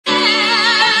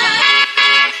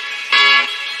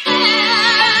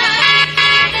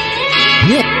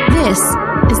This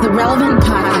is the Relevant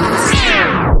Podcast.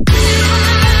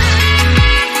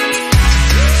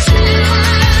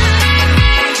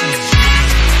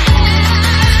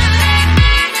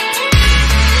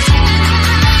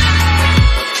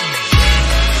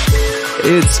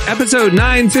 It's episode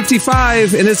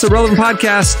 955, and it's the Relevant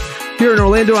Podcast here in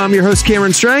Orlando. I'm your host,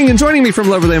 Cameron Strang, and joining me from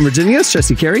Loverland, Virginia, is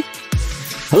Jesse Carey.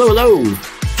 Hello, hello.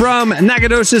 From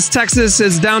Nacogdoches, Texas,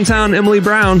 is downtown Emily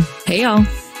Brown. Hey, y'all.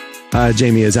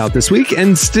 Jamie is out this week,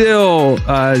 and still,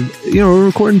 we're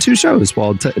recording two shows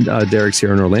while Derek's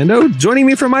here in Orlando. Joining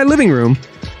me from my living room,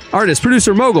 artist,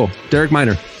 producer, mogul, Derek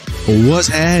Miner. What's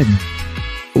happening?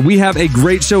 We have a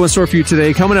great show in store for you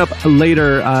today. Coming up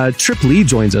later, Trip Lee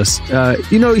joins us.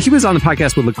 He was on the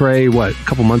podcast with Lecrae, a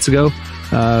couple months ago,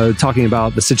 talking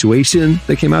about the situation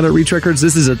that came out at Reach Records.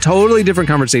 This is a totally different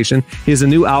conversation. He has a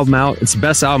new album out. It's the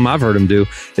best album I've heard him do.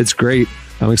 It's great.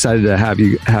 I'm excited to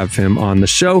have him on the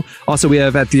show. Also, we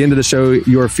have at the end of the show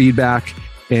your feedback,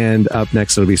 and up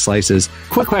next it'll be Slices.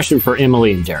 Quick question for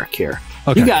Emily and Derek here.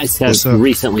 Okay. You guys have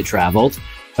recently traveled.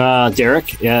 Derek,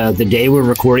 the day we're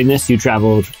recording this, you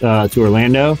traveled to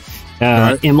Orlando.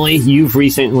 Right. Emily, you've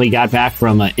recently got back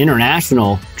from an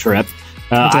international trip.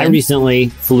 I recently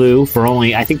flew for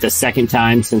only, I think, the second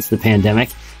time since the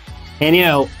pandemic.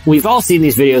 And, we've all seen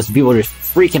these videos of people just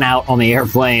freaking out on the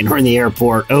airplane or in the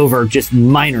airport over just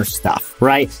minor stuff,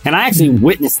 right? And I actually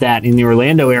witnessed that in the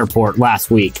Orlando airport last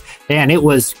week, and it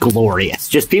was glorious.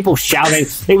 Just people shouting.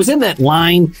 It was in that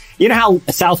line. You know how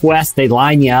Southwest, they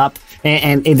line you up?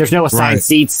 And there's no assigned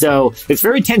seats, so it's a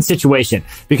very tense situation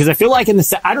because I feel like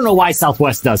I don't know why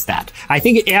Southwest does that. I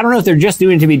don't know if they're just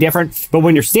doing it to be different, but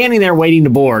when you're standing there waiting to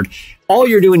board, all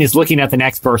you're doing is looking at the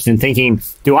next person thinking,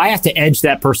 do I have to edge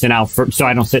that person out so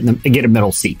I don't sit and get a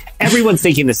middle seat? Everyone's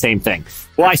thinking the same thing.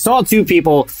 Well, I saw two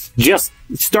people just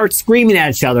start screaming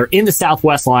at each other in the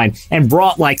Southwest line and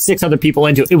brought like 6 other people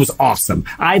into it. It was awesome.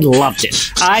 I loved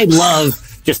it. I love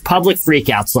just public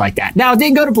freakouts like that. Now, it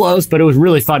didn't go to blows, but it was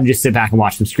really fun to just sit back and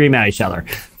watch them scream at each other.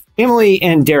 Emily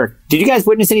and Derek, did you guys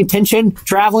witness any tension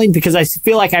traveling? Because I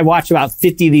feel like I watch about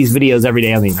 50 of these videos every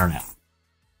day on the internet.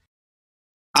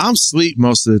 I'm asleep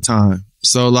most of the time.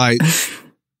 So like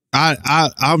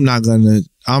I'm not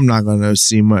gonna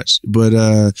see much. But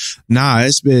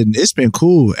it's been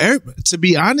cool. To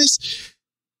be honest,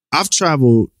 I've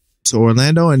traveled to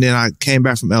Orlando and then I came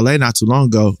back from LA not too long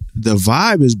ago. The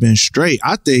vibe has been straight.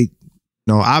 I think,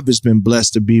 I've just been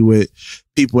blessed to be with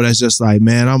people that's just like,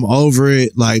 man, I'm over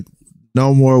it. Like,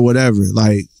 no more whatever.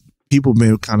 Like, people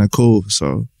been kind of cool.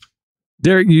 So,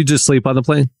 Derek, you just sleep on the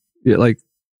plane? Yeah, like,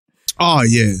 oh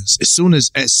yeah. As soon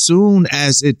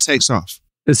as it takes off.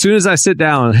 As soon as I sit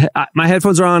down, my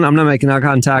headphones are on. I'm not making eye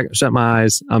contact. Shut my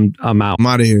eyes. I'm out. I'm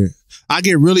out of here. I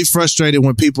get really frustrated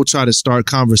when people try to start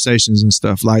conversations and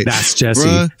stuff like that's Jesse.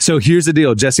 Bruh. So here's the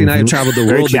deal. Jesse and I have traveled the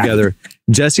world together.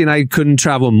 Jesse and I couldn't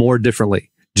travel more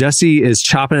differently. Jesse is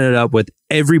chopping it up with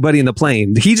everybody in the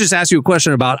plane. He just asked you a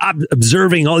question about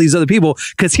observing all these other people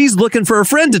because he's looking for a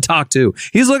friend to talk to.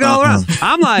 He's looking all around.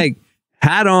 I'm like,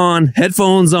 hat on,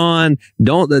 headphones on.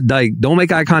 Don't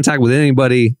make eye contact with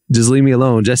anybody. Just leave me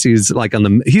alone. Jesse's like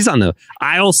he's on the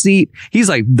aisle seat. He's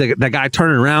like that guy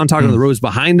turning around, talking to the rows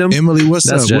behind him. Emily, what's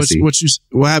up?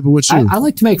 What happened with you? I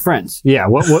like to make friends. Yeah.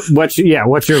 What's your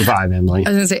vibe, Emily? I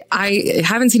was gonna say I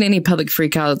haven't seen any public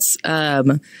freakouts.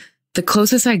 The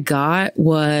closest I got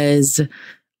was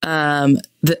on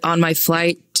my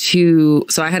flight so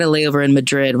I had a layover in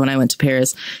Madrid when I went to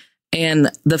Paris.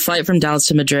 And the flight from Dallas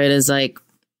to Madrid is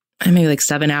maybe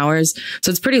 7 hours.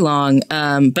 So it's pretty long.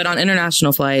 But on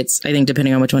international flights, I think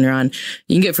depending on which one you're on,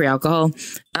 you can get free alcohol.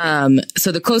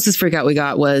 So the closest freak out we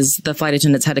got was the flight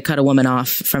attendants had to cut a woman off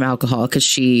from alcohol because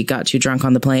she got too drunk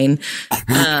on the plane.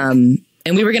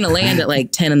 And we were going to land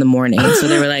at 10 in the morning. So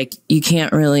they were like, you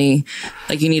can't really,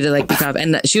 you need to pick up.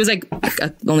 And she was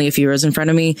only a few rows in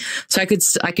front of me. So I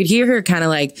could hear her kind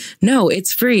of no,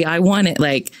 it's free. I want it.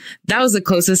 That was the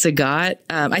closest it got.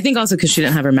 I think also because she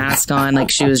didn't have her mask on.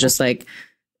 She was just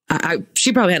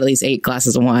she probably had at least 8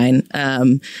 glasses of wine,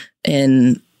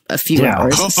 in a few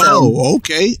hours. So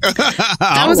okay.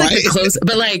 That was the close,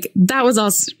 but that was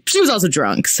also, she was also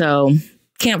drunk. So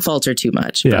can't falter too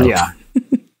much. Yeah. Yeah.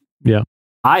 Yeah.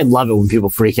 I love it when people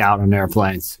freak out on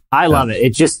airplanes. I love it.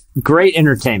 It's just great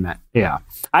entertainment. Yeah.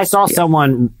 I saw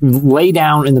someone lay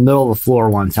down in the middle of the floor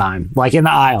one time, in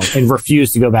the aisle, and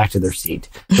refuse to go back to their seat.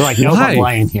 They're like, nope, I'm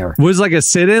laying here. Was a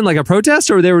sit-in, a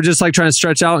protest, or they were just trying to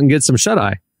stretch out and get some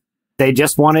shut-eye? They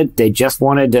just wanted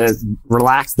to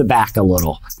relax the back a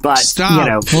little. But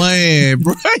stop playing,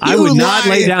 bro. I would not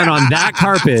lay down on that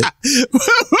carpet.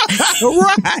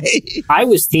 Right. I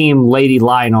was team lady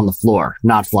lying on the floor,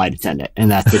 not flight attendant in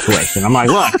that situation. I'm like,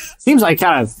 look, seems like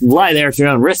kind of lie there at your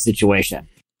own risk situation.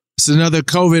 It's another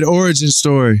COVID origin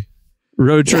story.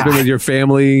 Road tripping with your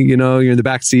family, you're in the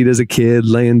back seat as a kid,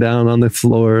 laying down on the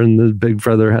floor, and the big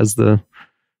brother has the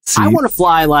seat. I want to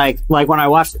fly like when I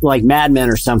watch like Mad Men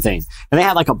or something, and they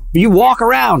have you walk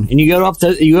around and you go up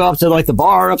to like the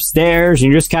bar upstairs,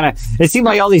 and you just kind of, it seemed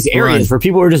like all these areas where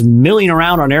people were just milling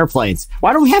around on airplanes.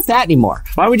 Why don't we have that anymore?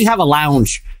 Why don't we just have a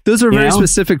lounge? Those are very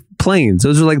specific planes.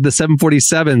 Those are like the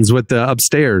 747s with the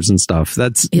upstairs and stuff.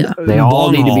 They all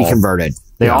need to be converted.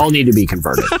 They all need to be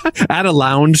converted. Add a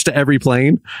lounge to every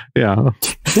plane. Yeah.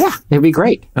 Yeah, it'd be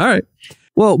great. All right.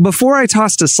 Well, before I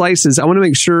toss to slices, I want to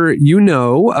make sure you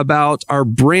know about our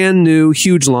brand new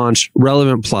huge launch,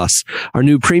 Relevant Plus, our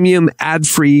new premium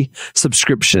ad-free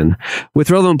subscription.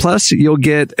 With Relevant Plus, you'll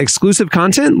get exclusive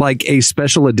content like a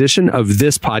special edition of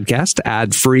this podcast,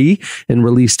 ad-free and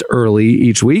released early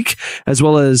each week, as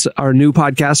well as our new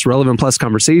podcast, Relevant Plus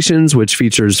Conversations, which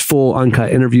features full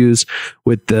uncut interviews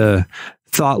with the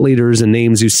thought leaders and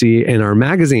names you see in our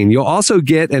magazine. You'll also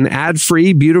get an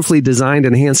ad-free, beautifully designed,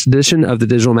 enhanced edition of the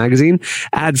digital magazine,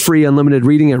 ad-free unlimited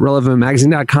reading at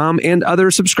relevantmagazine.com, and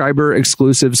other subscriber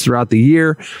exclusives throughout the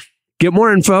year. Get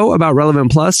more info about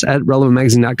Relevant Plus at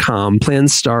relevantmagazine.com.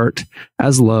 Plans start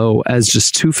as low as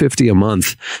just $250 a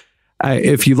month.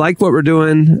 If you like what we're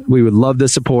doing, we would love the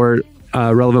support.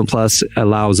 Relevant Plus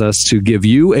allows us to give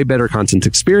you a better content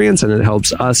experience, and it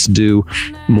helps us do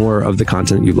more of the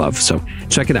content you love. So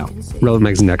check it out,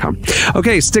 relevantmagazine.com.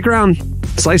 Okay, stick around.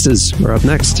 Slices are up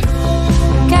next.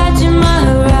 Catching my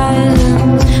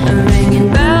horizons, a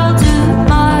ringing bell to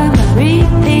my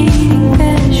repeating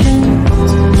vision.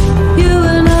 You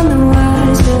were none the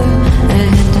wiser,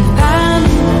 and the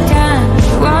panic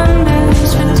and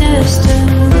wonders for distance.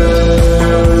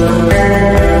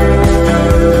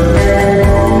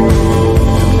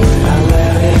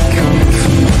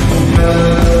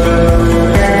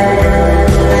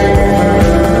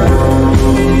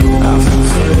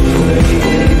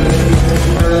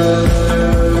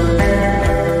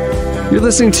 You're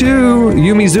listening to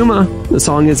Yumi Zuma. The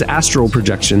song is Astral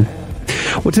Projection.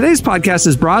 Well, today's podcast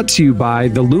is brought to you by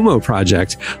the Lumo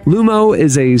Project. Lumo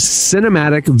is a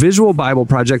cinematic visual Bible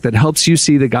project that helps you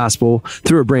see the gospel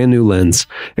through a brand new lens.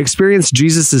 Experience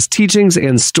Jesus' teachings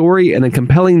and story in a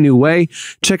compelling new way.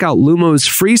 Check out Lumo's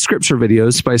free scripture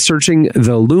videos by searching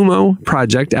the Lumo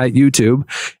Project at YouTube.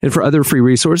 And for other free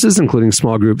resources, including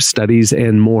small group studies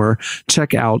and more,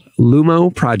 check out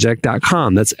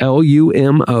lumoproject.com. That's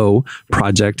LUMO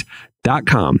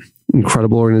project.com.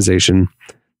 Incredible organization.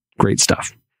 Great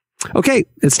stuff. Okay,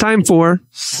 it's time for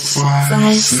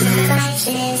Slices.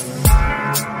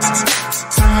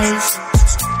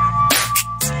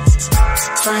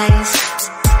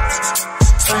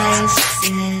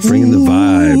 Bringing the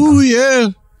vibe. Ooh, yeah.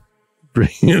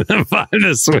 Bringing the vibe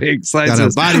this week. Slices.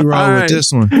 Got a body roll with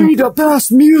this one. We need the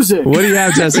best music. What do you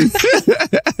have, Jesse?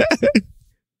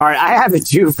 All right, I have it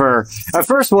too for a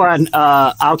first one.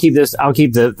 I'll keep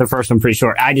the first one pretty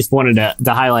short. I just wanted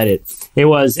to highlight it. It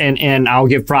was, and I'll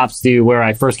give props to where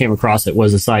I first came across it,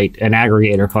 was a site, an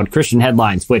aggregator called Christian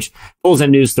Headlines, which pulls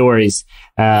in news stories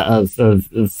of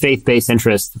faith-based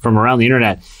interest from around the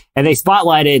internet. And they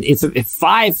spotlighted, it's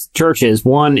 5 churches.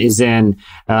 One is in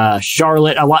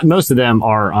Charlotte. Most of them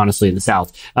are honestly in the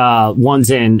South. One's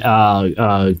in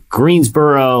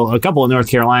Greensboro, a couple in North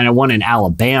Carolina, one in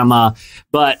Alabama.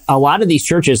 But a lot of these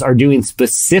churches are doing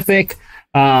specific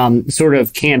sort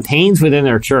of campaigns within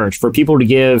their church for people to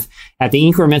give at the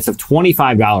increments of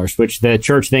 $25, which the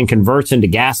church then converts into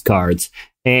gas cards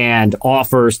and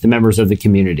offers to members of the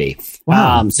community.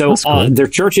 Wow, so their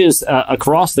churches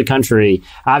across the country,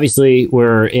 obviously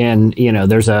we're in,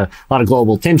 there's a lot of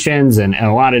global tensions and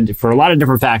for a lot of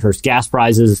different factors, gas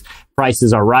prices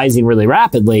are rising really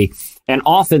rapidly. And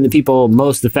often the people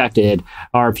most affected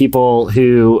are people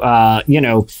who, are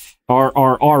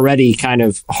already kind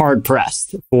of hard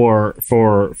pressed for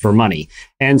money.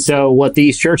 And so what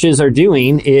these churches are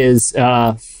doing is,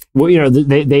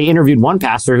 they interviewed one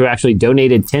pastor who actually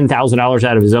donated $10,000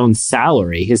 out of his own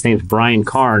salary. His name's Brian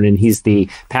Karn, and he's the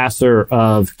pastor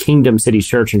of Kingdom City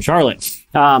Church in Charlotte.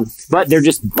 But they're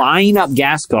just buying up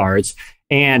gas cards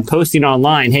and posting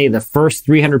online, hey, the first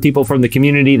 300 people from the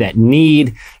community that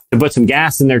need to put some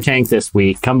gas in their tank this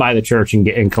week, come by the church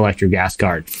and collect your gas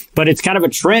card. But it's kind of a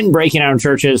trend breaking out in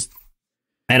churches.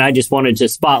 And I just wanted to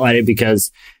spotlight it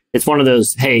because it's one of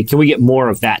those, hey, can we get more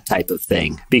of that type of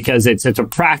thing? Because it's a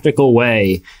practical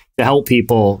way to help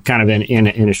people kind of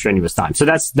in a strenuous time. So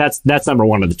that's number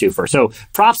one of the two first. So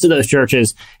props to those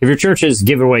churches. If your churches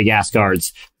give away gas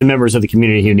cards to members of the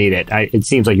community who need it, it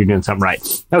seems like you're doing something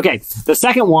right. Okay. The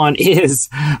second one is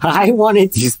I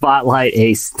wanted to spotlight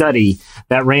a study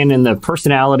that ran in the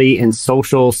Personality and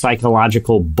Social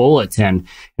Psychological Bulletin.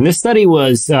 And this study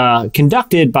was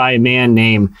conducted by a man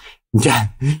named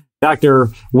Dr.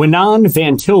 Winan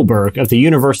Van Tilburg of the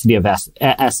University of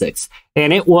Essex.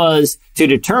 And it was to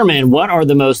determine what are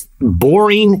the most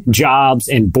boring jobs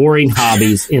and boring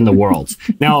hobbies in the world.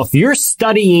 Now, if you're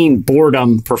studying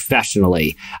boredom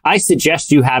professionally, I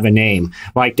suggest you have a name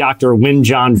like Dr.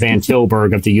 Winjon Van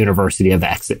Tilburg of the University of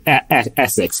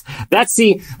Essex. That's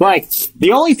the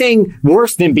only thing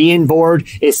worse than being bored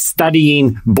is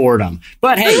studying boredom.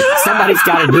 But hey, somebody's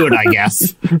got to do it, I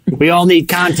guess. We all need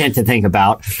content to think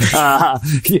about.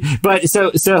 But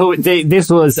this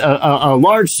was a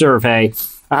large survey.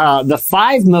 The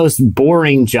 5 most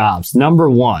boring jobs. Number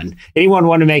 1. Anyone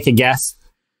want to make a guess?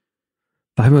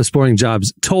 5 most boring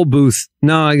jobs. Toll booth.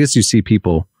 No, I guess you see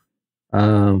people.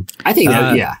 I think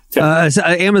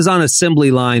Amazon assembly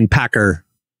line packer.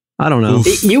 I don't know.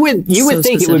 You would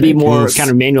think it would be more kind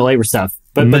of manual labor stuff.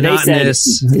 But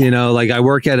monotonous, they said, like I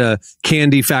work at a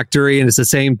candy factory and it's the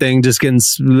same thing, just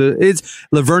it's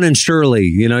Laverne and Shirley,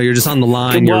 you're just on the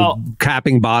line, you're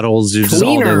capping bottles, you're just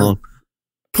all day long.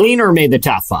 Cleaner made the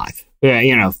top 5.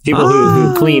 Yeah, people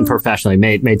who clean professionally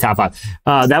made top 5.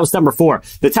 That was number 4.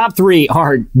 The top 3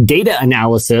 are data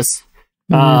analysis,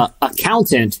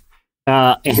 accountant,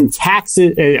 and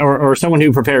taxes, or someone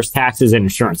who prepares taxes and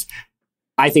insurance.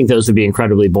 I think those would be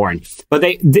incredibly boring. But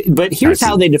here's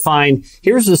how they define.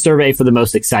 Here's the survey for the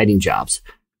most exciting jobs.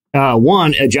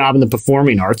 1, a job in the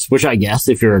performing arts, which I guess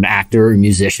if you're an actor or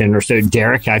musician or so,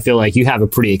 Derek, I feel like you have a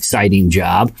pretty exciting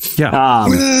job.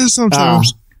 Yeah,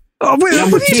 sometimes. What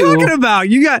are you talking about?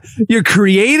 You're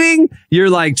creating, you're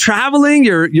like traveling,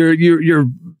 you're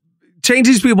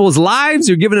changing people's lives,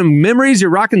 you're giving them memories,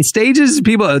 you're rocking stages,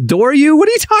 people adore you. What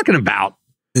are you talking about?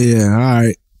 Yeah, all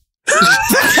right.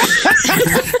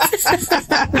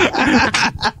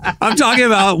 I'm talking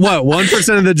about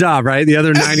 1% of the job, right? The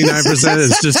other 99%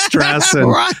 is just stress and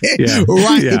right. Yeah.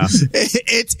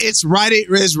 It's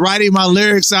writing my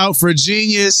lyrics out for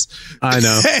Genius. I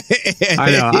know.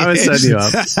 I was setting you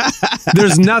up.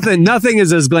 There's nothing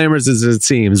is as glamorous as it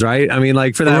seems, right? I mean,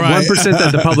 like for that 1%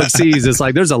 that the public sees, it's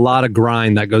like there's a lot of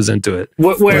grind that goes into it.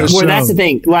 Where that's the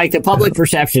thing. Like the public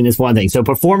perception is one thing. So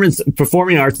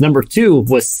performing arts, number 2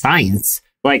 was science.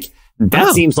 Like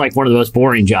that seems like one of the most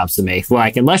boring jobs to me.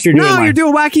 Like unless you're doing you're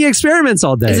doing wacky experiments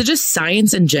all day. Is it just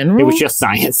science in general? It was just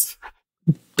science.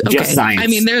 Okay. Just science. I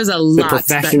mean, there's a lot. The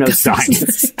profession of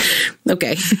science.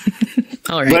 Okay.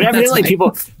 All right. But evidently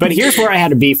people, but here's where I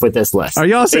had a beef with this list. Are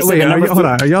y'all hold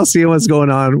on. Are y'all seeing what's going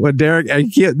on with Derek?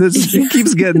 He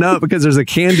keeps getting up because there's a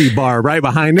candy bar right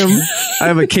behind him. I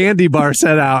have a candy bar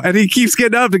set out and he keeps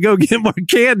getting up to go get more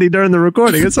candy during the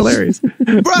recording. It's hilarious.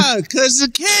 Bruh, because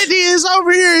the candy is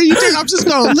over here. You think I'm just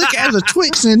going to look at the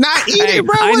Twix and not eat it,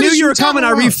 bro? I knew you were coming.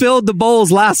 I refilled the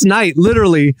bowls last night,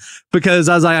 literally, because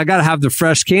I was like, I got to have the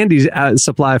fresh candy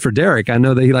supply for Derek. I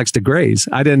know that he likes to graze.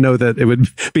 I didn't know that it would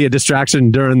be a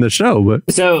distraction during the show.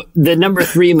 But so the number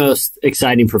 3 most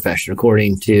exciting profession,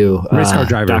 according to race car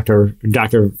driver,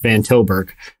 Dr. Van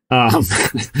Tilburg,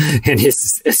 and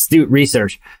his astute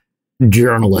research,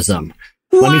 journalism.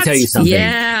 What? Let me tell you something.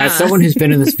 Yeah. As someone who's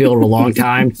been in this field a long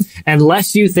time,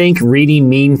 unless you think reading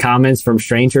mean comments from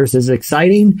strangers is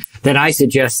exciting, then I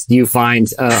suggest you find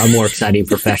a more exciting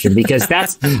profession, because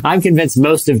I'm convinced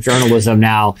most of journalism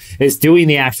now is doing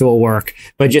the actual work,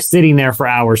 but just sitting there for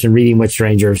hours and reading what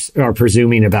strangers are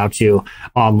presuming about you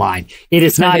online. It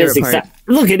is not as exciting.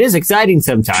 Look, it is exciting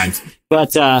sometimes,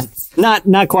 but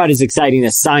not quite as exciting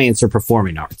as science or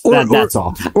performing arts. That's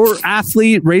all. Or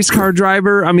athlete, race car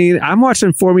driver. I mean, I'm watching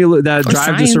Drive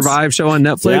to Survive show on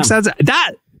Netflix.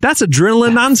 Yeah. That's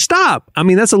adrenaline nonstop. I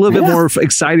mean, that's a little bit more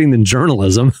exciting than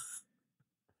journalism.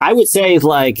 I would say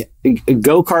like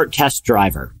go-kart test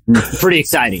driver. Pretty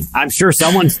exciting. I'm sure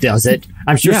someone does it.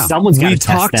 I'm sure someone's got to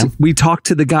test them. We talked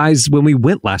to the guys when we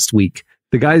went last week.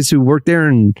 The guys who worked there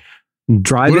and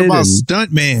drive what it. What about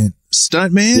stuntman?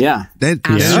 Stuntman? Yeah. Did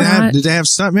they have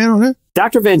stuntman on there?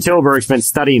 Dr. Van Tilburg's been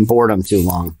studying boredom too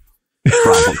long.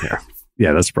 Problem here.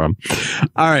 Yeah, that's a problem.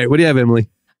 All right. What do you have, Emily?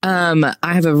 I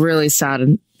have a really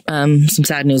sad, some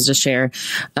sad news to share.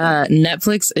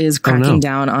 Netflix is cracking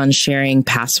down on sharing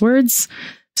passwords.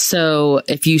 So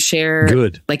if you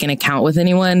share like an account with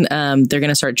anyone, they're going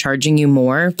to start charging you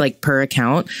more, like per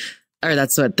account. Or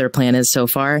that's what their plan is so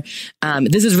far.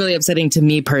 This is really upsetting to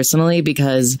me personally,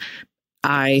 because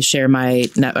I share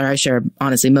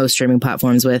honestly most streaming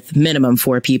platforms with minimum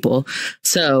 4 people.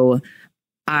 So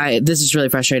this is really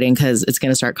frustrating because it's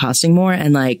going to start costing more.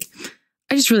 And like,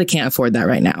 I just really can't afford that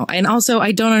right now. And also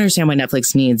I don't understand why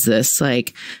Netflix needs this.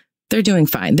 Like, they're doing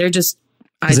fine. They're just,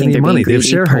 I think they're being greedy. They have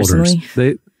shareholders.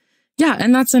 Yeah,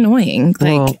 and that's annoying.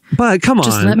 Like, but come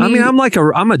on. I mean,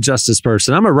 I'm a justice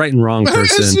person. I'm a right and wrong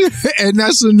person. And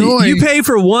that's annoying. You pay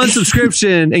for one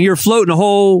subscription and you're floating a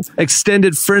whole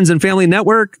extended friends and family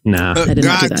network? Nah.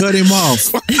 God cut him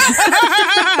off.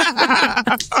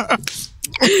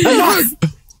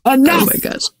 Enough. Oh my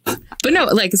gosh. But no,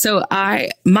 like, so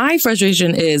my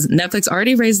frustration is Netflix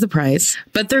already raised the price,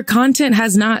 but their content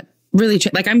has not really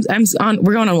changed. Like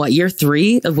we're going on what, year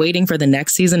 3 of waiting for the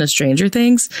next season of Stranger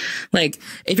Things. Like,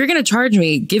 if you're going to charge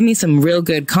me, give me some real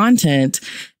good content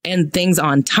and things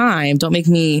on time. Don't make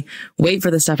me wait for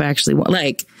the stuff I actually want.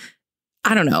 Like,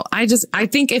 I don't know. I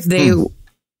think if they,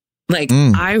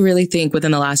 I really think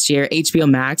within the last year, HBO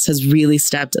Max has really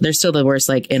they're still the worst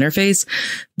like interface,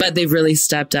 but they've really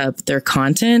stepped up their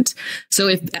content. So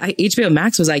if HBO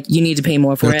Max was like, you need to pay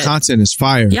more for it. Content is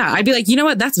fire. Yeah. I'd be like, you know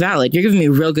what? That's valid. You're giving me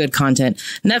real good content.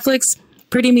 Netflix,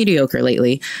 pretty mediocre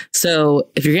lately. So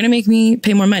if you're going to make me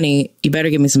pay more money, you better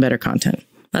give me some better content.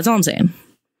 That's all I'm saying.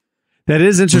 That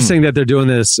is interesting that they're doing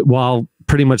this while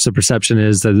pretty much the perception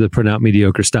is that they're putting out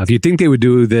mediocre stuff. You'd think they would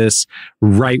do this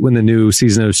right when the new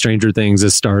season of Stranger Things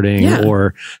is starting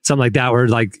or something like that, where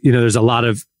like, there's a lot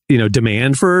of,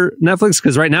 demand for Netflix.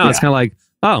 Cause right now it's kind of like,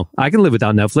 oh, I can live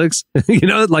without Netflix.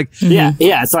 Yeah.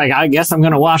 It's like, I guess I'm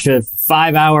going to watch a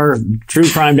 5-hour true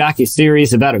crime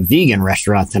docuseries about a vegan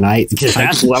restaurant tonight because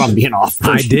that's what I'm being offered.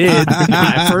 I did.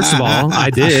 First of all, I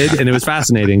did. And it was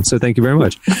fascinating. So thank you very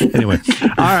much. Anyway.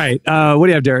 All right. What do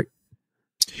you have, Derek?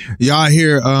 Y'all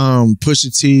hear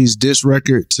Pusha T's diss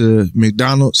record to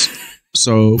McDonald's?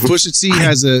 So Pusha T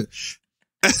has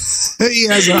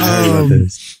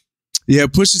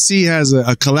Pusha T has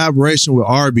a collaboration with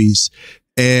Arby's,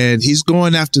 and he's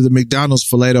going after the McDonald's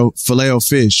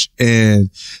Filet-O-Fish.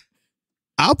 And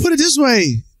I'll put it this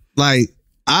way, like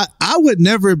I would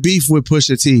never beef with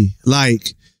Pusha T.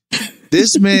 Like,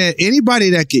 this man, anybody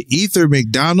that could ether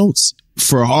McDonald's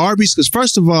for Arby's, because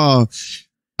first of all,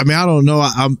 I mean, I don't know.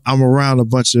 I'm around a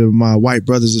bunch of my white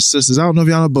brothers and sisters. I don't know if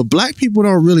y'all know, but black people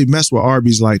don't really mess with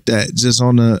Arby's like that. Just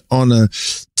on a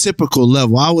typical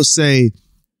level, I would say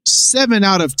 7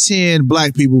 out of 10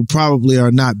 black people probably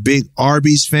are not big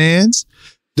Arby's fans.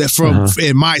 That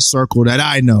in my circle that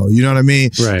I know, you know what I mean?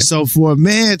 Right. So for a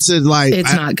man to like,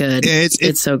 it's not good.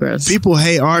 It's so gross. People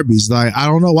hate Arby's. Like, I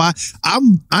don't know why. I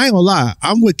ain't gonna lie.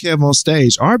 I'm with Kev on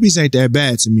stage. Arby's ain't that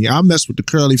bad to me. I mess with the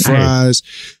curly fries.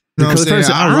 You know what I'm saying?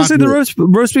 Honestly, the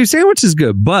roast beef sandwich is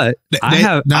good, but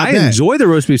I enjoy the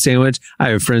roast beef sandwich. I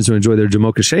have friends who enjoy their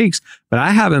Jamocha shakes, but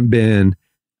I haven't been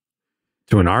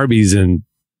to an Arby's in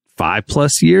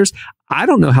 5+ years. I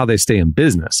don't know how they stay in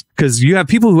business, because you have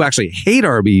people who actually hate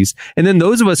Arby's, and then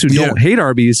those of us who don't hate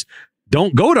Arby's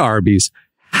don't go to Arby's.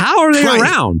 How are they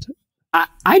around?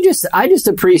 I just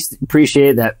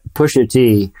appreciate that Pusha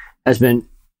T has been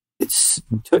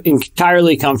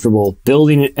entirely comfortable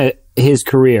building his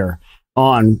career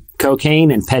on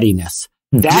cocaine and pettiness.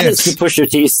 That is the Pusha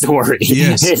T story.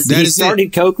 Yes, he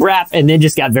started coke rap and then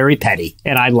just got very petty,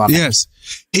 and I love it. Yes,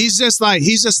 he's just like,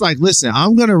 listen,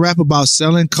 I'm gonna rap about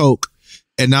selling coke,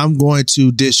 and I'm going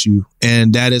to diss you,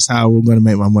 and that is how we're gonna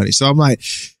make my money. So I'm like,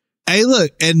 hey,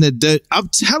 look, and I'm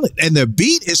telling, and the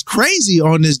beat is crazy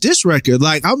on this diss record.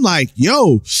 Like, I'm like,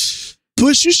 yo,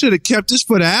 Push, you should have kept this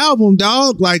for the album,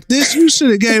 dog. Like this, you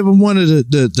should have gave him one of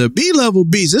the B-level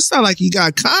beats. It sounds like he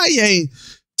got Kanye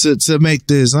to make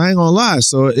this. I ain't gonna lie.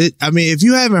 So if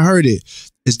you haven't heard it,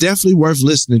 it's definitely worth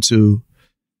listening to.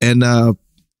 And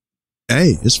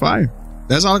hey, it's fire.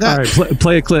 That's all I got. All right,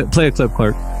 play a clip,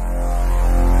 Clark.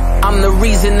 I'm the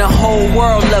reason the whole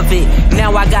world love it.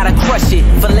 Now I gotta crush it.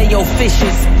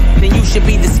 Filet-O-Fishes, then you should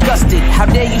be disgusted. How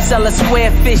dare you sell a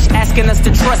square fish, asking us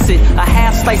to trust it? A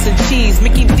half slice of cheese,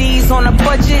 Mickey D's on a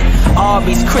budget.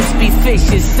 Arby's crispy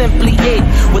fish is simply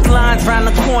it. With lines round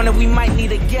the corner, we might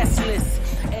need a guest list.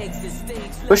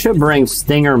 Pusha brings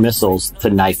Stinger missiles to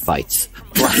knife fights.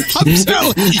 I'm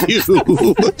telling you.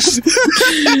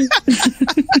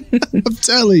 I'm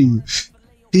telling you.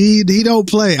 He don't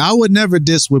play. I would never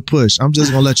diss with Push. I'm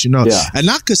just gonna let you know. Yeah. And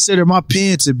I consider my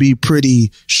pen to be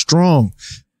pretty strong,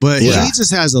 but he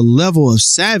just has a level of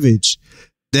savage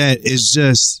that is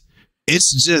just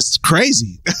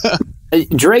crazy.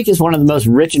 Drake is one of the most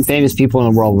rich and famous people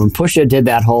in the world. When Pusha did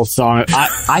that whole song,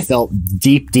 I felt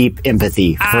deep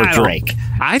empathy for Drake.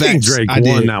 I think Drake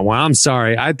won that one. I'm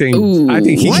sorry. I think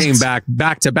he came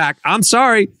back to back. I'm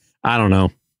sorry. I don't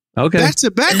know. Okay. Back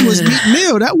to back was Meek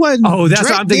Mill. That wasn't. Oh, that's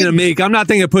Drake what I'm thinking of Meek. I'm not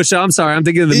thinking of Pusha. I'm sorry. I'm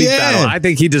thinking of the Meek battle. I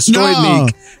think he destroyed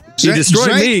Meek. He destroyed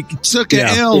Drake Meek. Took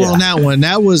an L on that one.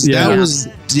 That was an L.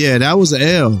 That was an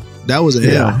L.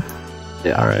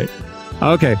 Yeah. All right.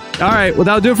 Okay. All right. Well,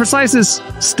 that'll do it for Slices.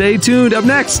 Stay tuned. Up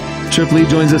next, Trip Lee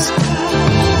joins us.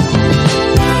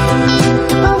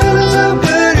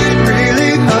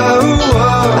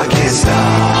 I can't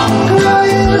stop.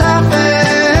 Crying, laughing,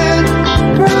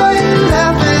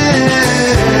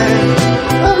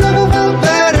 I've never felt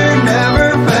better,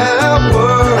 never felt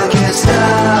worse. I can't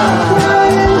stop.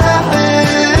 Crying, laughing.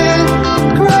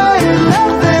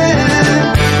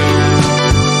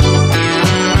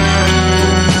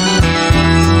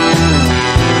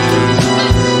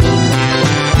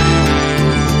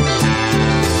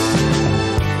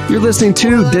 You're listening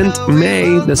to Dent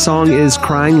May. The song is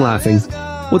Crying Laughing.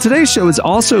 Well, today's show is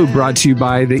also brought to you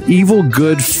by the Evil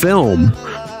Good Film.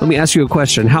 Let me ask you a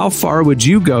question. How far would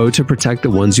you go to protect the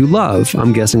ones you love?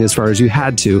 I'm guessing as far as you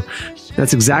had to.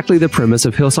 That's exactly the premise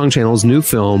of Hillsong Channel's new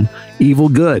film, Evil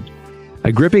Good,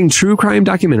 a gripping true crime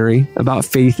documentary about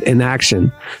faith in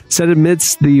action. Set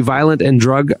amidst the violent and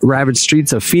drug-ravaged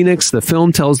streets of Phoenix, the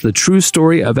film tells the true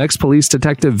story of ex-police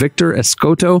detective Victor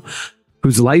Escoto,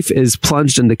 whose life is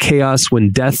plunged into chaos when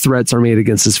death threats are made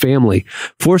against his family.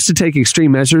 Forced to take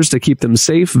extreme measures to keep them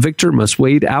safe, Victor must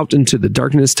wade out into the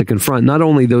darkness to confront not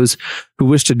only those who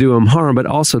wish to do him harm, but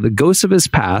also the ghosts of his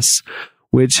past,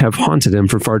 which have haunted him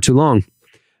for far too long.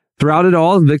 Throughout it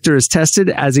all, Victor is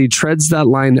tested as he treads that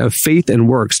line of faith and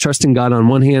works, trusting God on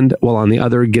one hand, while on the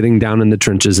other, getting down in the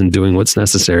trenches and doing what's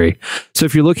necessary. So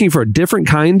if you're looking for a different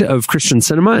kind of Christian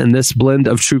cinema, and this blend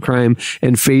of true crime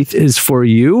and faith is for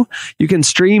you, you can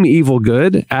stream Evil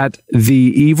Good at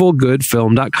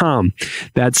theevilgoodfilm.com.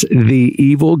 That's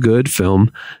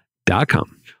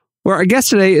theevilgoodfilm.com. Where our guest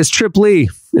today is Trip Lee,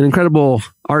 an incredible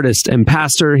artist and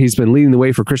pastor. He's been leading the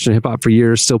way for Christian hip hop for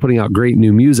years, still putting out great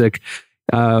new music.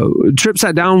 Trip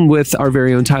sat down with our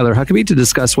very own Tyler Huckabee to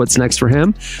discuss what's next for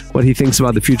him, what he thinks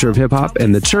about the future of hip hop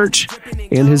and the church,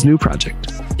 and his new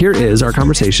project. Here is our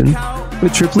conversation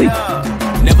with Trip Lee.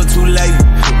 Never too late.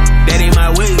 That ain't my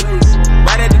way.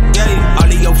 Right at the gate, all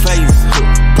in your face.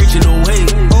 Preaching away.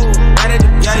 Right at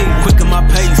the gate, quick in my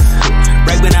pace.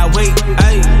 Right when I wait,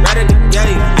 ay, right at the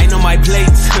gate. Ain't on my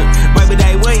plates. Right when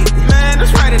I wait, man,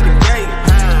 that's right at the gate.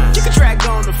 You can track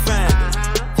on the fan.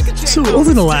 So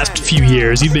over the last few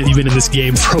years, you've been in this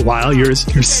game for a while. You're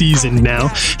seasoned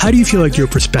now. How do you feel like your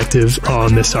perspective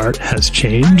on this art has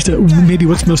changed? Maybe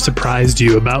what's most surprised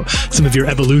you about some of your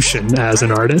evolution as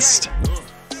an artist?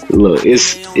 Look,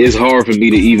 it's hard for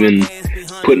me to even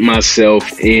put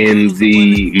myself in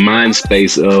the mind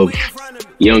space of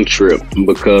young Trip,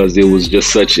 because it was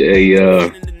just such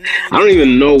a I don't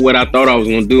even know what I thought I was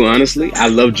going to do, honestly. I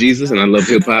love Jesus and I love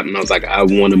hip hop, and I was like, I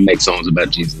want to make songs about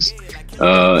Jesus.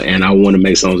 And I want to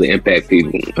make songs that impact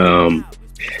people.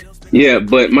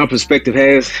 But my perspective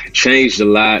has changed a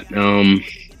lot.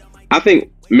 I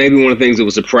think maybe one of the things that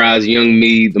would surprise young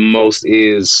me the most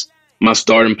is my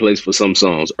starting place for some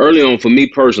songs. Early on, for me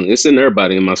personally, it's in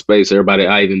everybody in my space, everybody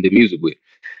I even did music with.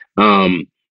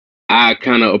 I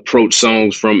kind of approach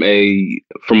songs from a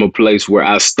place where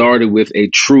I started with a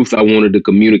truth I wanted to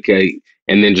communicate,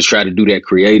 and then just try to do that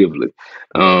creatively.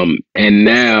 And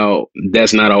now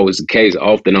that's not always the case.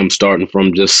 Often I'm starting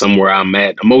from just somewhere I'm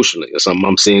at emotionally, or something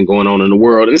I'm seeing going on in the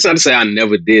world. And it's not to say I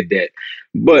never did that,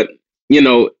 but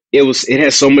it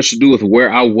has so much to do with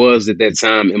where I was at that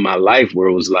time in my life, where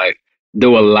it was like, there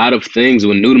were a lot of things that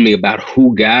were new to me about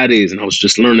who God is. And I was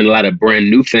just learning a lot of brand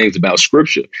new things about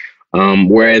scripture.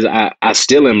 Whereas I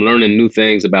still am learning new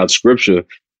things about scripture,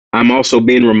 I'm also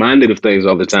being reminded of things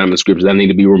all the time in scriptures I need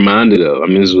to be reminded of. I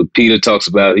mean, this is what Peter talks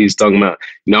about. He's talking about,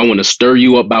 I want to stir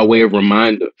you up by way of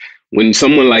reminder. When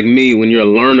someone like me, when you're a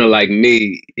learner like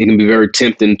me, it can be very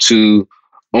tempting to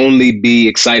only be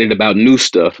excited about new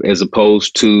stuff as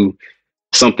opposed to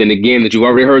something, again, that you've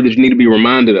already heard that you need to be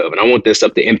reminded of. And I want that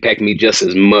stuff to impact me just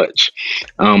as much.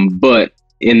 But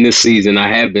in this season, I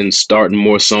have been starting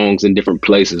more songs in different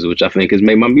places, which I think has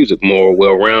made my music more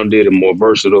well-rounded and more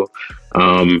versatile.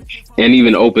 And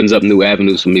even opens up new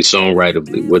avenues for me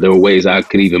songwritingly, where there are ways I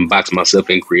could even box myself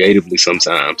in creatively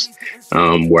sometimes,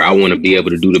 where I want to be able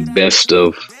to do the best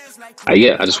of,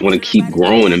 I just want to keep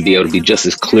growing and be able to be just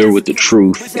as clear with the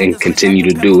truth and continue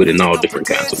to do it in all different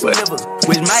kinds of ways.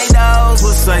 Which my dogs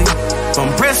will say,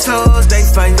 from bristles they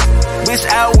fight. Wish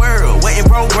our world wasn't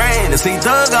programmed to see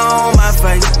thug on my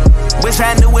face. Wish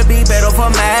I knew it'd be better for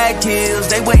my kids.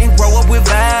 They wouldn't grow up with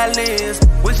violence.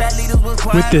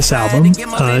 With this album, do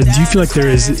you feel like there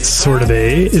is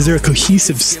is there a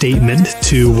cohesive statement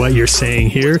to what you're saying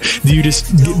here? Do you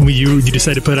just, you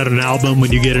decide to put out an album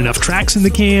when you get enough tracks in the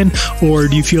can, or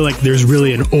do you feel like there's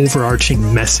really an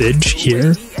overarching message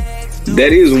here?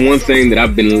 That is one thing that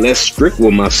I've been less strict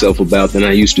with myself about than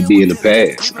I used to be in the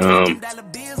past.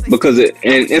 Because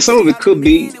and some of it could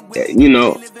be,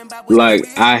 like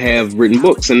I have written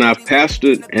books and I've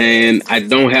pastored, and I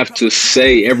don't have to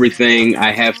say everything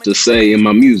I have to say in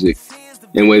my music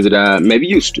in ways that I maybe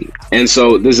used to. And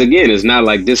so this, again, is not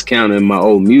like discounting my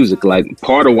old music. Like,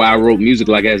 part of why I wrote music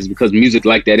like that is because music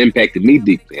like that impacted me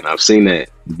deeply, and I've seen that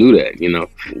do that,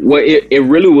 Well, it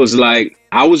really was like,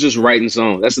 I was just writing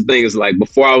songs. That's the thing, is like,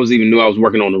 before I was even knew I was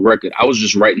working on the record, I was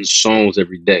just writing songs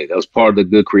every day. That was part of the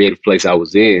good creative place I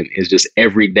was in, is just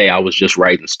every day I was just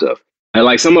writing stuff. And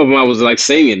like, some of them I was like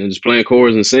singing and just playing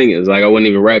chords and singing. It's like I wasn't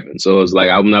even rapping. So it's like,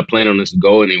 I'm not planning on this to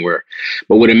go anywhere.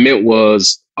 But what it meant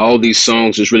was, all these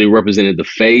songs just really represented the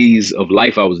phase of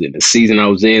life I was in, the season I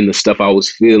was in, the stuff I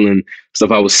was feeling,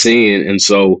 stuff I was seeing. And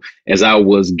so as I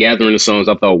was gathering the songs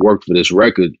I thought worked for this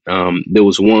record, there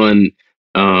was an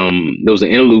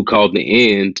interlude called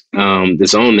The End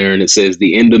that's on there, and it says,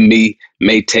 "The end of me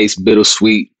may taste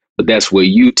bittersweet, but that's where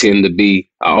you tend to be.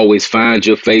 I always find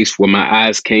your face where my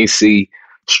eyes can't see.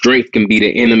 Strength can be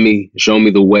the enemy. Show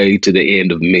me the way to the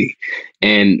end of me."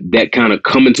 And that kind of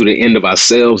coming to the end of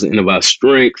ourselves, the end of our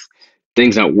strength,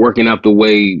 things not working out the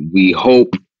way we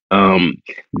hope,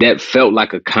 that felt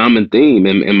like a common theme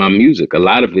in my music. A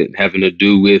lot of it having to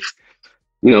do with,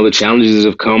 the challenges that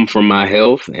have come from my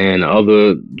health and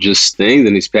other just things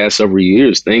in these past several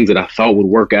years, things that I thought would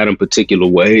work out in particular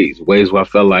ways where I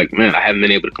felt like, man, I haven't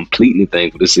been able to complete anything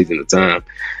for this season of time.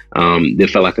 That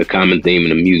felt like a common theme in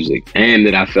the music, and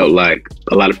that I felt like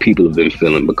a lot of people have been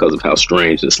feeling because of how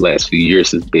strange this last few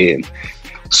years has been.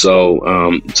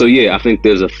 So yeah, I think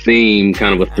there's a theme,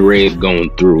 kind of a thread going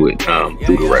through it,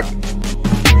 through the record.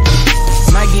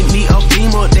 Might get me a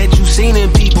female that you seen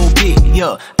in people get,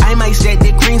 yeah. I might set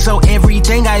the green so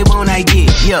everything I want I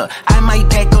get, yeah. I might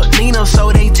pack up Nina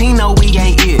so they team know we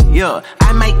ain't it, yeah.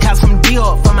 I might cop some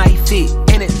deal for my fit,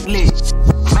 and it's lit.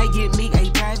 Might get me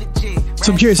a private jet.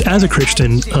 So I'm curious, as a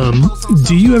Christian,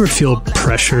 do you ever feel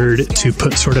pressured to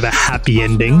put sort of a happy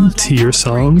ending to your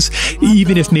songs,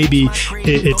 even if maybe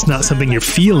it's not something you're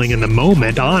feeling in the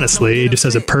moment? Honestly, just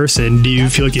as a person, do you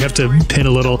feel like you have to pin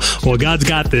a little, well, God's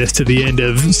got this, to the end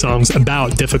of songs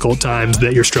about difficult times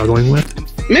that you're struggling with?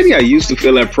 Maybe I used to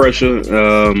feel that pressure.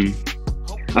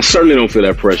 I certainly don't feel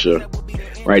that pressure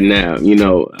right now.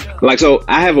 So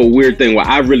I have a weird thing where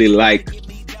I really like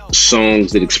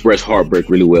songs that express heartbreak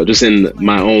really well, just in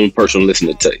my own personal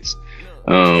listening taste.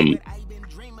 From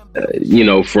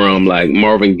like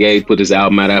Marvin Gaye put this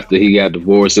album out after he got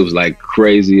divorced. It was like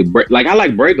crazy. Like, I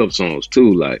like breakup songs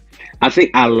too. Like, I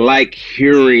think I like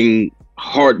hearing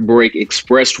heartbreak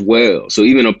expressed well. So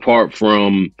even apart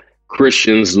from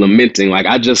Christians lamenting, like,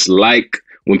 I just like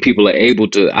when people are able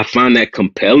to, I find that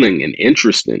compelling and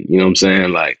interesting. You know what I'm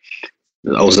saying? Like,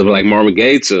 also like Marvin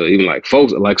Gaye, to even like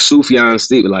folks like Sufjan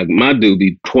Stevens, like my dude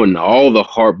be putting all the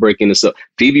heartbreak into stuff.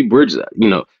 Phoebe Bridgers,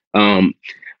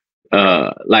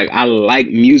 like, I like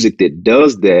music that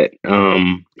does that.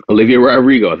 Olivia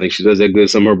Rodrigo, I think she does that good,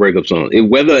 some of her breakup songs.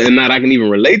 Whether or not I can even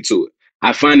relate to it,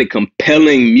 I find it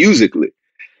compelling musically.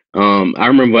 I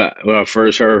remember when I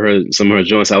first heard some of her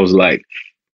joints, I was like,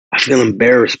 I feel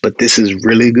embarrassed, but this is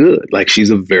really good. Like, she's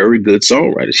a very good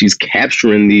songwriter. She's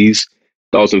capturing these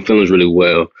thoughts and feelings really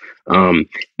well.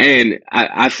 And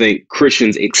I think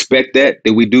Christians expect that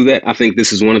we do that. I think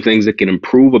this is one of the things that can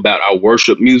improve about our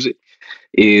worship music,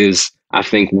 is I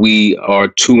think we are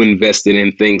too invested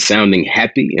in things sounding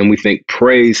happy, and we think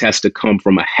praise has to come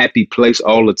from a happy place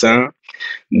all the time,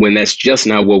 when that's just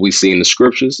not what we see in the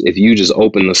scriptures. If you just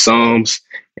open the Psalms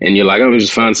and you're like, I'm gonna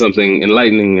just find something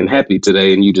enlightening and happy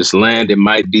today, and you just land, it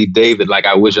might be David, like,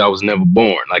 I wish I was never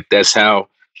born. Like, that's how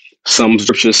some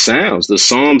scripture sounds. The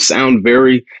Psalms sound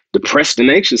very depressed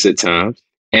and anxious at times.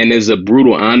 And there's a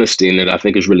brutal honesty in it I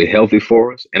think is really healthy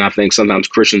for us. And I think sometimes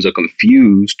Christians are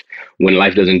confused when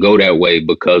life doesn't go that way,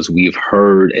 because we've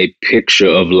heard a picture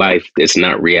of life that's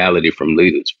not reality from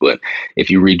leaders. But if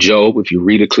you read Job, if you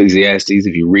read Ecclesiastes,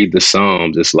 if you read the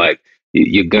Psalms, it's like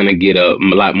you're going to get a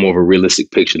lot more of a realistic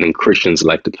picture than Christians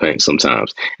like to paint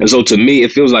sometimes. And so to me,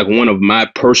 it feels like one of my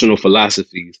personal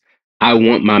philosophies. I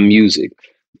want my music.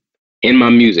 In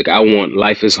my music, I want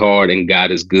life is hard and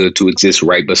God is good to exist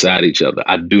right beside each other.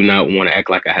 I do not want to act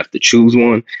like I have to choose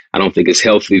one. I don't think it's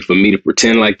healthy for me to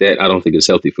pretend like that. I don't think it's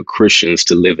healthy for Christians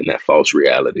to live in that false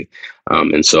reality.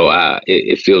 And so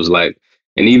it feels like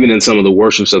And even in some of the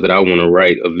worship stuff that I want to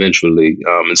write eventually,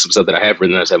 and some stuff that I have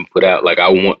written that I just haven't put out, like I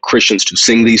want Christians to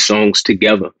sing these songs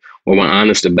together, or we're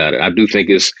honest about it. I do think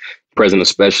it's present,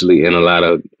 especially in a lot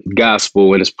of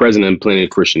gospel, and it's present in plenty of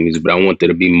Christian music, but I want there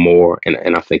to be more,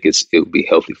 and I think it would be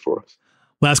healthy for us.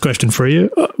 Last question for you.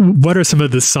 What are some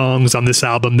of the songs on this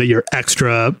album that you're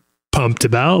extra pumped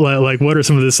about? Like, what are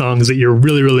some of the songs that you're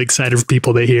really, really excited for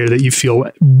people to hear that you feel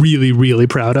really, really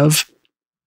proud of?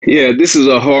 Yeah, this is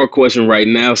a hard question right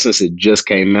now since it just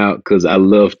came out, because I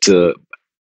love to.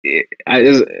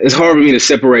 It's hard for me to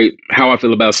separate how I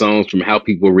feel about songs from how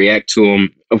people react to them.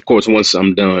 Of course, once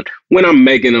I'm done, when I'm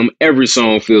making them, every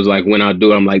song feels like when I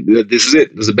do it, I'm like, this is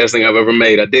it. This is the best thing I've ever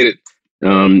made. I did it.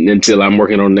 Until I'm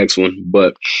working on the next one.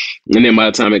 And then by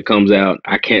the time it comes out,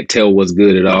 I can't tell what's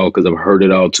good at all because I've heard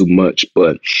it all too much.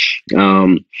 But,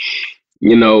 right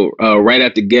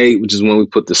at the gate, which is when we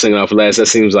put the single off last, that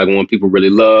seems like one people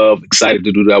really love. Excited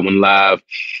to do that one live.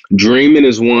 Dreaming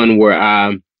is one where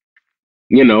I,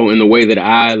 in the way that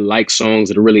I like songs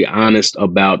that are really honest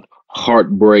about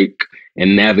heartbreak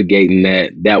and navigating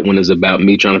that one is about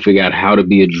me trying to figure out how to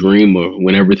be a dreamer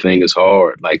when everything is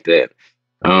hard like that.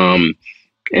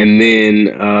 And then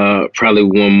probably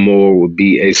one more would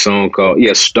be a song called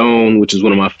Stone, which is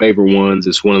one of my favorite ones.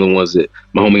 It's one of the ones that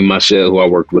my homie Michelle, who I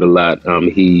worked with a lot,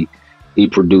 he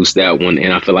produced that one,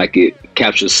 and I feel like it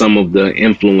captures some of the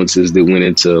influences that went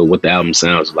into what the album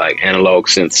sounds like. Analog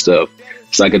synth stuff,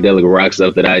 psychedelic rock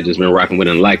stuff that I had just been rocking with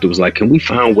and liked. It was like, let's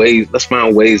find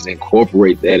ways to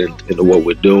incorporate that into what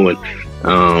we're doing.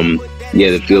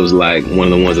 It feels like one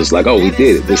of the ones that's like, oh, we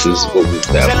did it. This is what we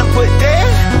established.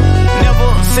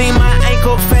 See my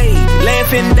ankle fade,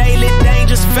 laughing daily,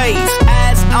 dangerous face.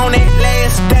 Eyes on that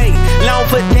last day. Long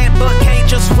for that, but can't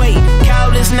just wait.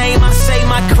 Call his name, I say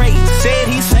my crate. Said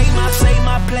he say my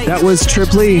place. That was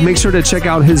Trip Lee. Make sure to check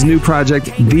out his new project,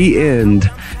 The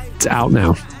End. It's out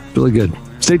now. Really good.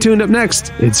 Stay tuned. Up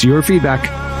next, it's your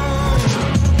feedback.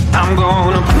 I'm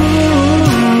gonna prove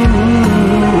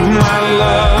my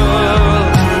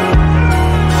love.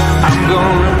 I'm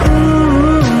gonna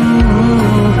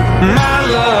my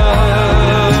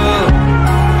love,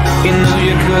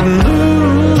 you couldn't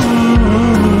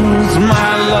lose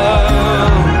my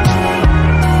love.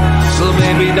 So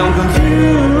baby, don't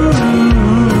confuse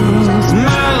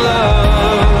my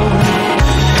love.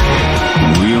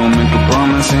 We'll make a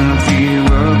promise and a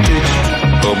fever pitch.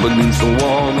 Up against the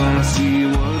wall, gonna see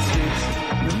what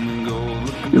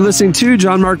sticks. You're listening to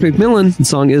John Mark McMillan. The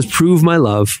song is Prove My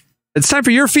Love. It's time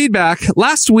for your feedback.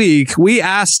 Last week, we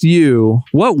asked you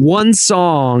what one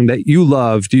song that you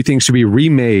love do you think should be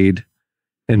remade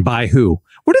and by who?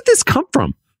 Where did this come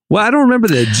from? Well, I don't remember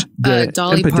the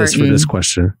Dolly impetus Parton. for this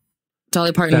question.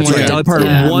 Dolly Parton That's wanted, right. Dolly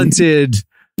Parton wanted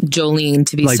Jolene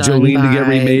to be like sung Jolene by to get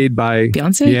remade by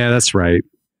Beyonce. Yeah, that's right.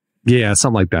 Yeah,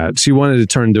 something like that. She wanted to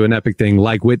turn into an epic thing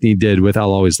like Whitney did with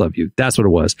I'll Always Love You. That's what it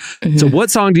was. Mm-hmm. So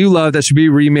what song do you love that should be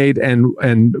remade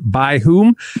and by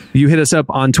whom? You hit us up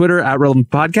on Twitter at Relevant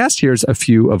Podcast. Here's a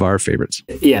few of our favorites.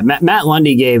 Yeah, Matt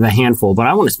Lundy gave a handful, but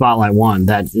I want to spotlight one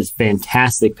that is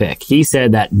fantastic pick. He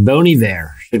said that Bon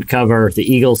Iver should cover the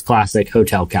Eagles classic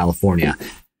Hotel California.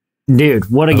 Dude,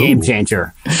 what a game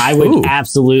changer. I would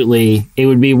absolutely, it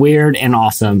would be weird and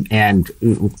awesome and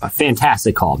a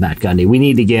fantastic call, Matt Gundy. We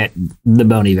need to get the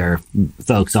Bon Iver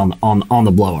folks on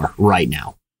the blower right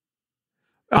now.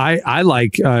 I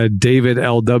like David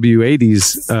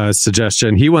LW80's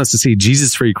suggestion. He wants to see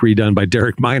Jesus Freak redone by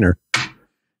Derek Minor.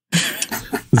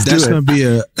 That's gonna be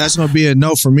a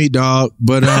no for me, dog.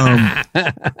 But I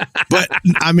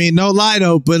mean, no lie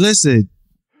though. But listen.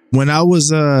 When I was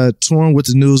touring with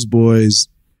the Newsboys,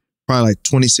 probably like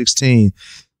 2016,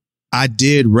 I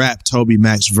did rap Toby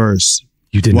Mac's verse.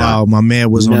 You did while my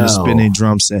man was on the spinning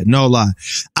drum set. No lie,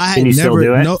 I had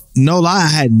never no lie. I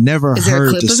had never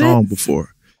heard the song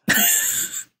before.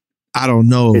 I don't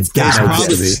know. It's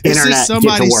just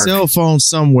somebody's cell phone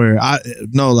somewhere.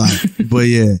 No lie, but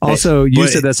yeah. Also, you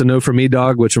said that's a no for me,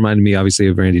 dog, which reminded me obviously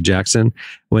of Randy Jackson.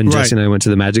 When Jesse and I went to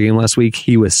the Magic game last week,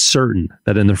 he was certain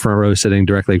that in the front row, sitting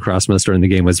directly across from us during the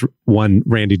game, was one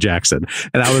Randy Jackson,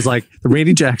 and I was like, "The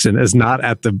Randy Jackson is not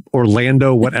at the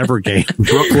Orlando whatever game,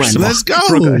 Brooklyn. Let's go."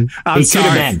 Brooklyn.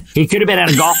 He could have been at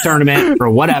a golf tournament or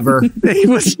whatever. He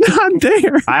was not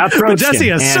there. I approached Jesse,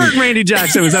 him, a certain Randy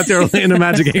Jackson was at the Orlando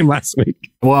Magic game last week.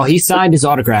 Well, he signed his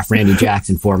autograph, Randy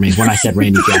Jackson, for me when I said,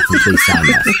 Randy Jackson, please sign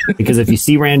this. Because if you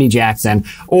see Randy Jackson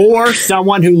or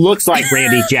someone who looks like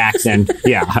Randy Jackson,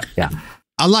 yeah.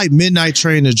 I like Midnight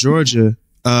Train to Georgia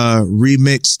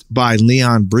remixed by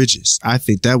Leon Bridges. I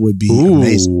think that would be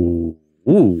amazing.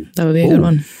 Ooh. That would be a good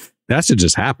one. That should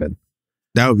just happen.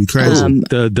 That would be crazy.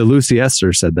 The Lucy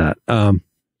Esther said that.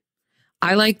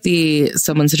 I like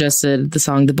someone suggested the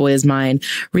song "The Boy Is Mine,"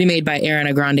 remade by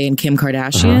Ariana Grande and Kim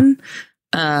Kardashian.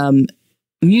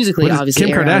 Musically, obviously,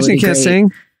 Kim Ariana would Kardashian be can't great.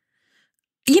 sing.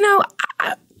 You know,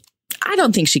 I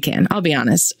don't think she can. I'll be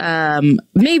honest.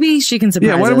 Maybe she can surprise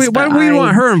Yeah, why do we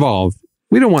want her involved?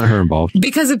 We don't want her involved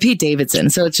because of Pete Davidson.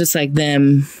 So it's just like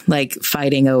them like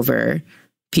fighting over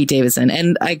Pete Davidson,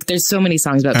 and like there's so many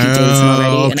songs about Pete Davidson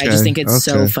already, and I just think it's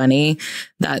so funny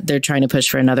that they're trying to push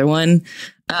for another one.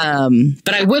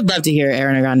 But I would love to hear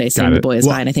Ariana Grande sing "The Boy Is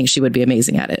Mine." I think she would be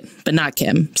amazing at it, but not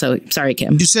Kim. So sorry,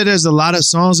 Kim. You said there's a lot of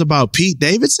songs about Pete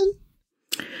Davidson.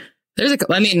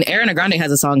 Ariana Grande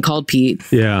has a song called Pete.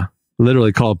 Yeah,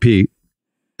 literally called Pete.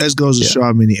 That goes to show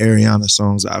how many Ariana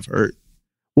songs I've heard.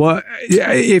 Well,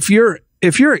 if you're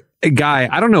a guy,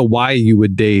 I don't know why you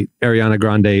would date Ariana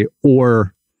Grande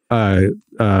or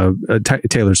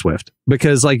Taylor Swift,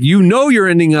 because like you're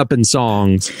ending up in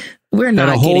songs. We're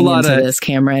not getting into this,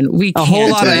 Cameron. We can't. A whole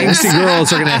lot of angsty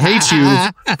girls are going to hate you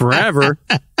forever.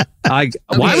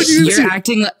 Why would you?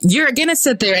 You're going to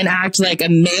sit there and act like a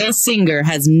male singer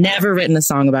has never written a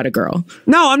song about a girl.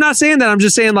 No, I'm not saying that. I'm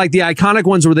just saying like the iconic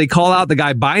ones where they call out the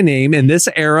guy by name in this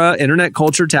era, internet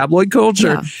culture, tabloid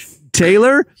culture. Yeah.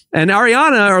 Taylor and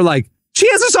Ariana are like, she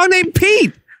has a song named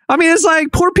Pete. I mean, it's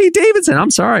like poor Pete Davidson.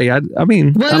 I'm sorry. I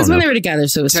mean, well, it was when they were together,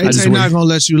 so it's Tay not gonna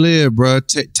let you live, bro.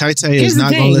 Tay is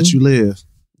not gonna let you live.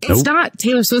 It's not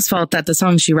Taylor Swift's fault that the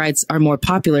songs she writes are more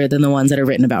popular than the ones that are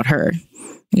written about her.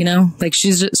 You know, like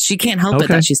she can't help it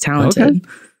that she's talented. Okay.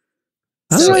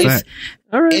 So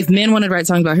if men wanted to write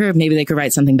songs about her, maybe they could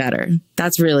write something better.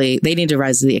 They need to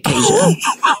rise to the occasion.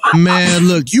 Man,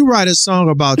 look, you write a song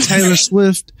about Taylor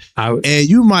Swift, and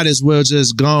you might as well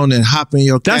just go on and hop in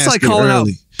your casket. That's like calling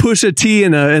early. out Pusha T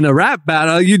in a rap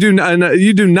battle. You do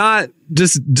not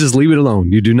just leave it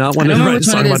alone. You do not want to write a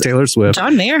song about Taylor Swift.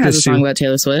 John Mayer has a song about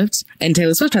Taylor Swift, and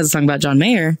Taylor Swift has a song about John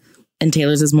Mayer, and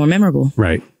Taylor's is more memorable.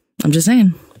 Right. I'm just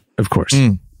saying. Of course.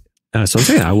 So I'm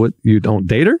saying you don't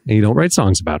date her and you don't write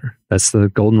songs about her. That's the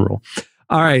golden rule.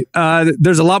 All right.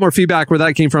 There's a lot more feedback where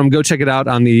that came from. Go check it out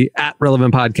on the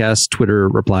 @Relevant Podcast Twitter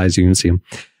replies. You can see them.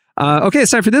 Okay,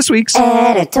 it's time for this week's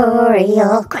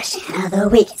editorial question of the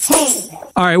week.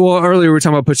 All right. Well, earlier we were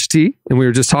talking about Pusha T, and we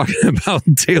were just talking about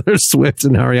Taylor Swift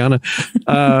and Ariana.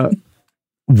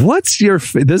 This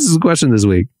is the question this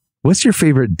week. What's your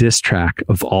favorite diss track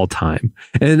of all time?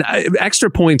 And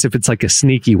extra points if it's like a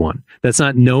sneaky one that's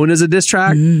not known as a diss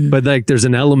track, but like there's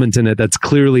an element in it that's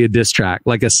clearly a diss track,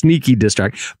 like a sneaky diss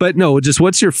track. But no, just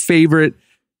what's your favorite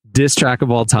diss track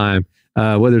of all time?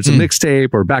 Whether it's a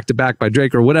mixtape or back to back by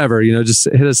Drake or whatever, just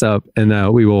hit us up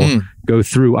and we will go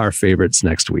through our favorites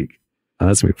next week.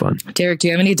 That's gonna be fun. Derek, do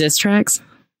you have any diss tracks?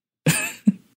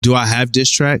 Do I have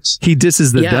diss tracks? He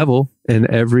disses the devil in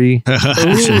every. No,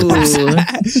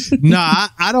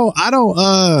 I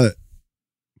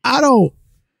don't.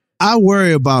 I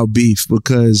worry about beef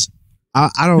because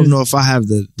I don't know if I have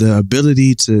the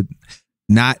ability to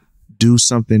not do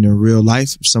something in real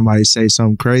life if somebody say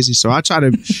something crazy. So I try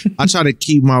to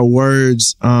keep my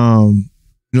words. You know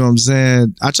what I'm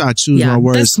saying? I try to choose my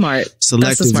words. That's smart. Selectively.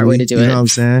 That's a smart way to do it. You know what I'm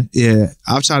saying? Yeah,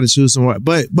 I'll try to choose some words,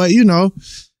 but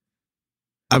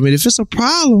I mean, if it's a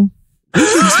problem, you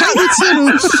can take it to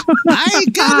them. I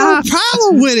ain't got no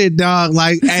problem with it, dog.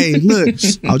 Like, hey, look,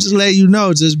 I'll just let you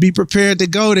know. Just be prepared to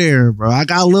go there, bro. I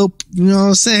got a little, you know what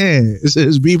I'm saying?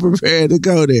 Just be prepared to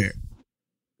go there.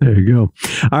 There you go.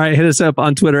 All right, hit us up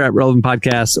on Twitter @Relevant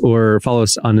Podcast or follow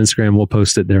us on Instagram. We'll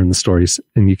post it there in the stories,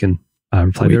 and you can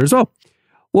reply there as well.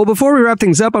 Well, before we wrap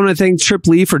things up, I'm going to thank Trip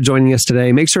Lee for joining us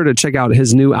today. Make sure to check out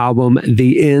his new album,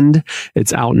 The End.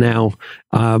 It's out now.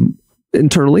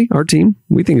 Internally, our team,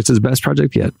 we think it's his best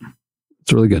project yet.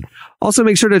 It's really good. Also,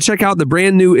 make sure to check out the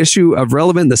brand new issue of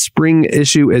Relevant. The spring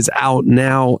issue is out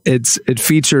now. It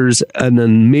features an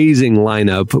amazing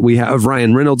lineup. We have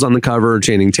Ryan Reynolds on the cover,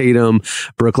 Channing Tatum,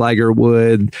 Brooke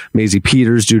Ligertwood, Maisie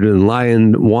Peters, Judith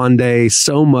Lion, Wande,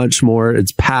 so much more.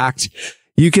 It's packed.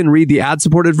 You can read the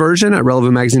ad-supported version at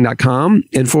relevantmagazine.com.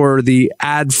 And for the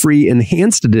ad-free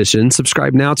enhanced edition,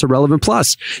 subscribe now to Relevant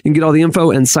Plus. You can get all the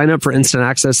info and sign up for instant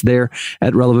access there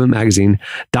at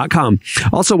relevantmagazine.com.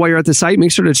 Also, while you're at the site,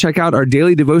 make sure to check out our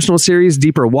daily devotional series,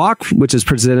 Deeper Walk, which is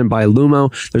presented by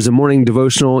Lumo. There's a morning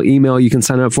devotional email you can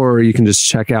sign up for, or you can just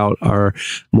check out our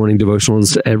morning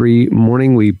devotionals. Every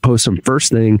morning, we post them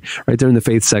first thing right there in the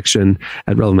faith section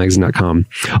at relevantmagazine.com.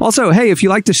 Also, hey, if you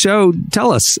like the show,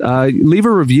 tell us. Leave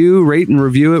a review, rate and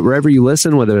review it wherever you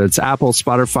listen, whether it's Apple,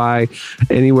 Spotify,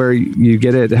 anywhere you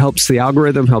get it. It helps the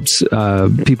algorithm, helps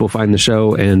people find the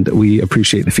show, and we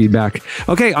appreciate the feedback.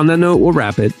 Okay, on that note, we'll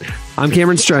wrap it. I'm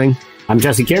Cameron Strang. I'm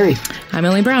Jesse Carey. I'm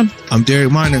Emily Brown. I'm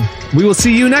Derek Miner. We will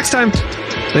see you next time.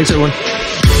 Thanks, everyone.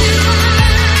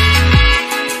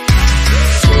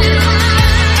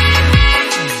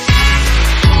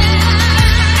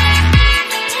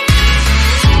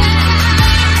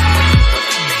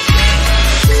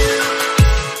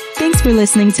 Thanks for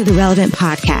listening to the Relevant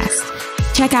Podcast.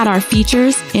 Check out our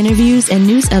features, interviews, and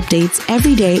news updates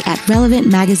every day at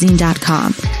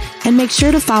relevantmagazine.com. And make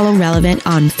sure to follow Relevant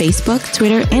on Facebook,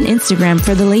 Twitter, and Instagram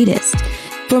for the latest.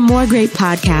 For more great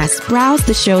podcasts, browse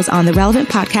the shows on the Relevant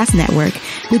Podcast Network,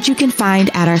 which you can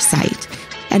find at our site.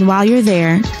 And while you're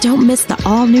there, don't miss the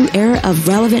all-new era of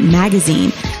Relevant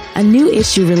Magazine. A new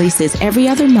issue releases every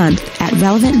other month at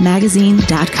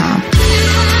relevantmagazine.com.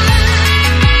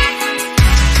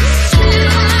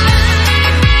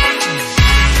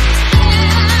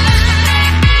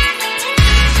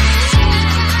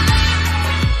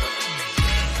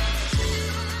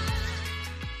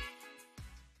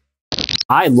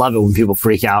 I love it when people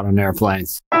freak out on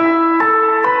airplanes.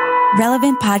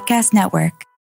 Relevant Podcast Network.